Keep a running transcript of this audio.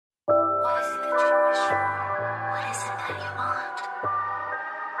What is it that you want?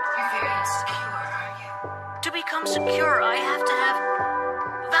 You're very insecure, aren't you? To become secure, I have to have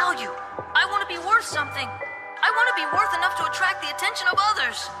value. I want to be worth something. I want to be worth enough to attract the attention of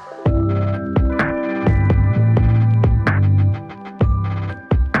others.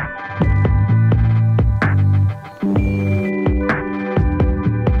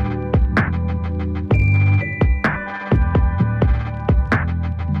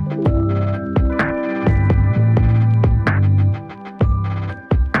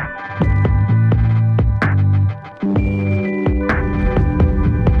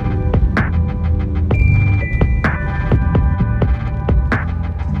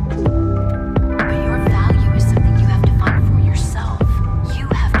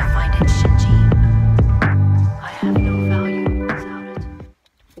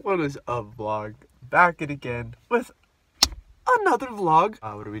 What is up, vlog? Back at it again with another vlog.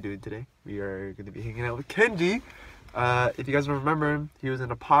 What are we doing today? We are going to be hanging out with Kenji. If you guys remember him, he was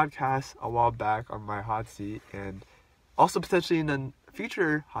in a podcast a while back on my hot seat, and also potentially in a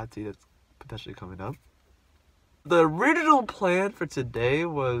future hot seat that's potentially coming up. The original plan for today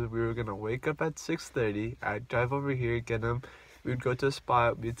was we were going to wake up at 6:30. I'd drive over here, get him. We'd go to a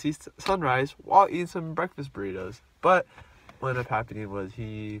spot, we'd see sunrise while eating some breakfast burritos. But what ended up happening was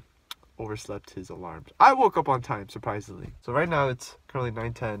he overslept his alarms. I woke up on time, surprisingly. So right now it's currently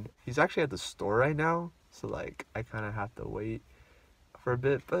 9:10. He's actually at the store right now, so like I kind of have to wait for a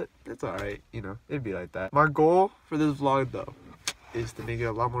bit, but it's alright, you know, it'd be like that. My goal for this vlog though is to make it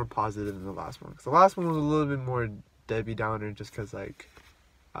a lot more positive than the last one, because the last one was a little bit more Debbie Downer just because like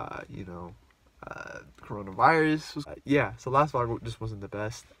coronavirus was, yeah, so last vlog just wasn't the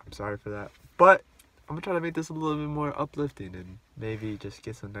best. I'm sorry for that, but I'm gonna try to make this a little bit more uplifting and maybe just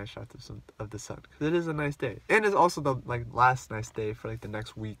get some nice shots of the sun, because it is a nice day, and it's also the last nice day for like the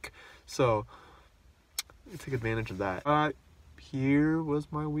next week, so take advantage of that. Here was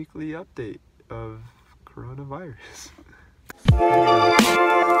my weekly update of coronavirus.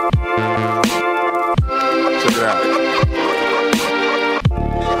 Check it out.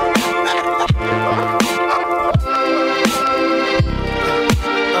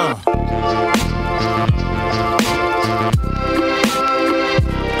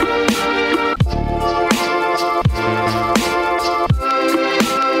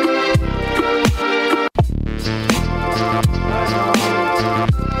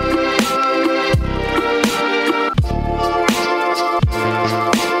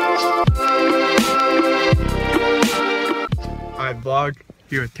 Vlog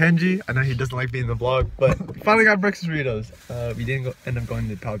here with Kenji. I know he doesn't like being in the vlog, but finally got breakfast burritos. We didn't end up going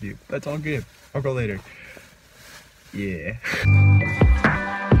to Powview. That's all good. I'll go later. Yeah.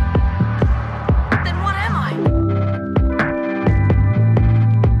 Then what am I?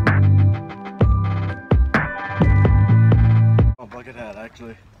 Oh, bucket hat,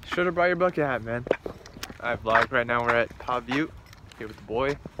 actually. Should have brought your bucket hat, man. Alright, vlog. Right now we're at Powview here with the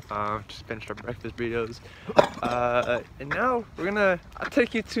boy. Just finished our breakfast burritos. And now I'll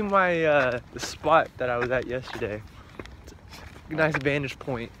take you to my the spot that I was at yesterday. It's a nice vantage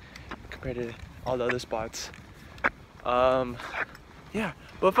point compared to all the other spots. Yeah,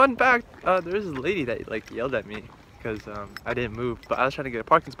 but fun fact, there was this lady that like yelled at me because I didn't move, but I was trying to get a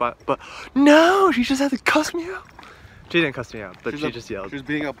parking spot, but no, she just had to cuss me out. She didn't cuss me out, but she just yelled. She was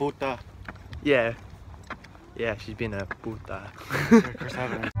being a puta. Yeah. Yeah, she's being a puta.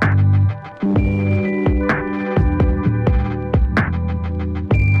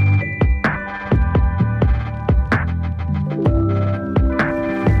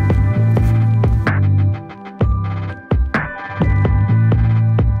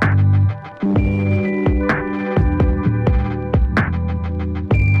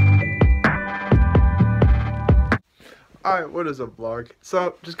 Alright, what is up, vlog?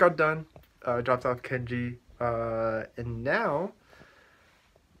 So, just got done, dropped off Kenji, and now,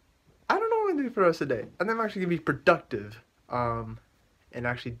 I don't know what I'm gonna do for the rest of the day. I think I'm actually gonna be productive, and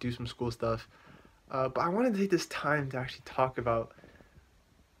actually do some school stuff, but I wanted to take this time to actually talk about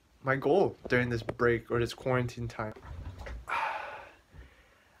my goal during this break, or this quarantine time.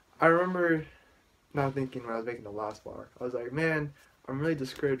 I remember not thinking when I was making the last vlog, I was like, man, I'm really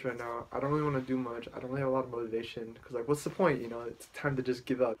discouraged right now. I don't really want to do much. I don't really have a lot of motivation, because like, what's the point, you know? It's time to just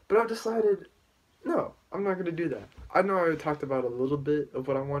give up. But I've decided, no, I'm not going to do that. I know I talked about a little bit of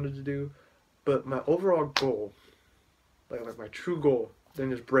what I wanted to do, but my overall goal, like my true goal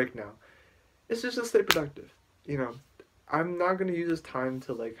during this break now, is just to stay productive. You know, I'm not going to use this time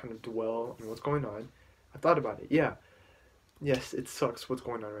to like kind of dwell on what's going on. I thought about it. Yeah, yes, it sucks what's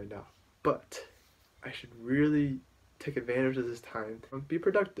going on right now, but I should really take advantage of this time and be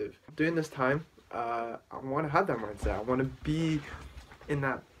productive. During this time, I want to have that mindset. I want to be in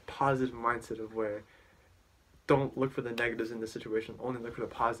that positive mindset of where don't look for the negatives in the situation, only look for the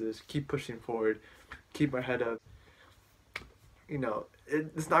positives, keep pushing forward, keep my head up. You know,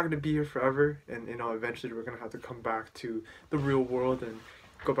 it's not going to be here forever, and you know, eventually we're going to have to come back to the real world and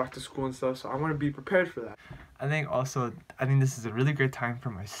go back to school and stuff, so I want to be prepared for that. I think this is a really great time for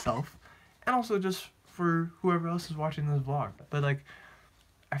myself, and also just for whoever else is watching this vlog. But like,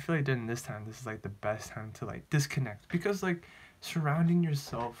 I feel like during this time, this is like the best time to like disconnect, because like surrounding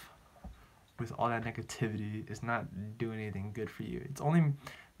yourself with all that negativity is not doing anything good for you. It's only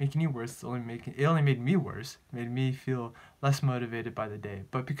making you worse. It only made me worse. It made me feel less motivated by the day.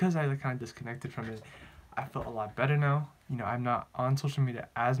 But because I kind of disconnected from it, I felt a lot better now. You know, I'm not on social media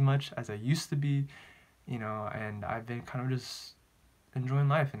as much as I used to be, you know, and I've been kind of just enjoying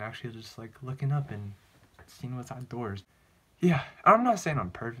life and actually just like looking up and seeing what's outdoors. Yeah, I'm not saying I'm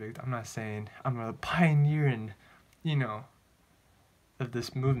perfect. I'm not saying I'm a pioneer in, you know, of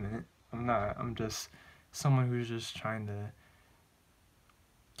this movement. I'm not. I'm just someone who's just trying to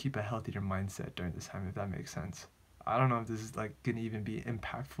keep a healthier mindset during this time, if that makes sense. I don't know if this is like gonna even be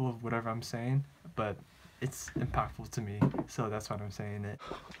impactful of whatever I'm saying, but it's impactful to me, so that's why I'm saying it.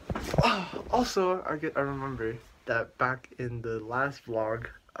 Also, I remember that back in the last vlog,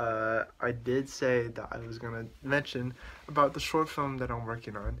 I did say that I was gonna mention about the short film that I'm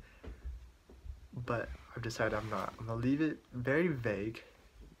working on, but I've decided I'm not. I'm gonna leave it very vague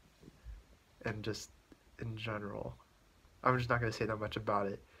and just in general. I'm just not gonna say that much about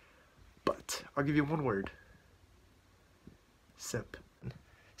it, but I'll give you one word. Simp.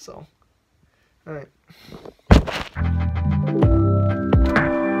 So, alright.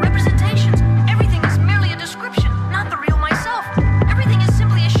 Representations. Everything is merely a description, not the real myself. Everything is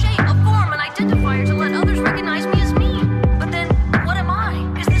simply a shape, a form, an identifier to let others recognize me as me. But then, what am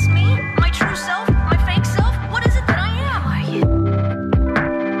I? Is this me? My true self? My fake self? What is it that I am?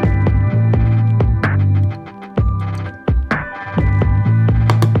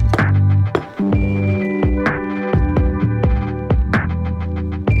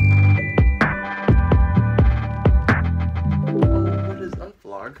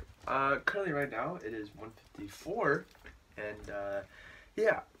 Currently right now it is 1:54, and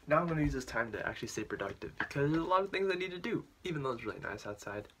yeah, now I'm gonna use this time to actually stay productive, because there's a lot of things I need to do. Even though it's really nice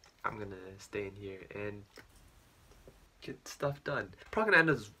outside, I'm gonna stay in here and get stuff done. Probably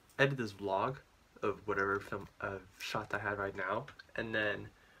gonna edit this vlog of whatever film shot I had right now, and then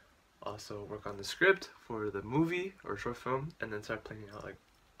also work on the script for the movie or short film, and then start planning out like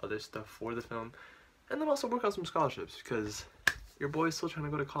other stuff for the film, and then also work on some scholarships, because your boy's still trying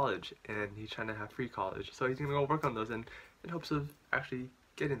to go to college, and he's trying to have free college, so he's gonna go work on those in hopes of actually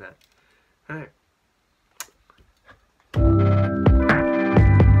getting that. Alright.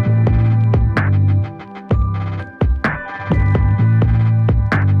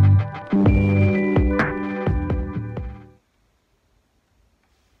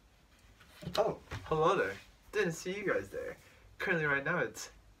 Oh, hello there. Didn't see you guys there. Currently right now it's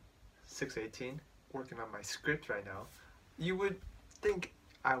 6:18, working on my script right now. You would think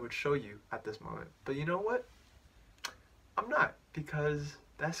I would show you at this moment, but you know what? I'm not, because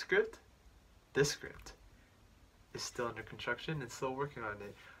this script is still under construction and still working on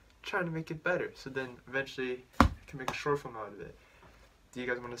it, trying to make it better, so then eventually I can make a short film out of it. Do you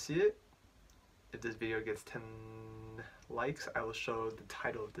guys want to see it? If this video gets 10 likes, I will show the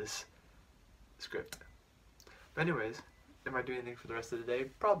title of this script. But anyways, am I doing anything for the rest of the day?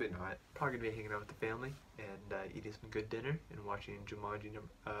 Probably not. Probably gonna be hanging out with the family and eating some good dinner and watching Jumanji,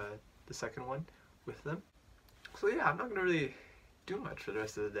 the second one, with them. So yeah, I'm not gonna really do much for the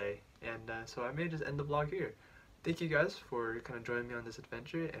rest of the day, and so I may just end the vlog here. Thank you guys for kind of joining me on this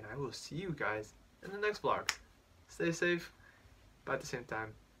adventure, and I will see you guys in the next vlog. Stay safe, but at the same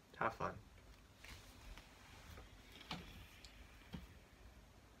time, have fun.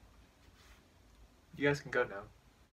 You guys can go now.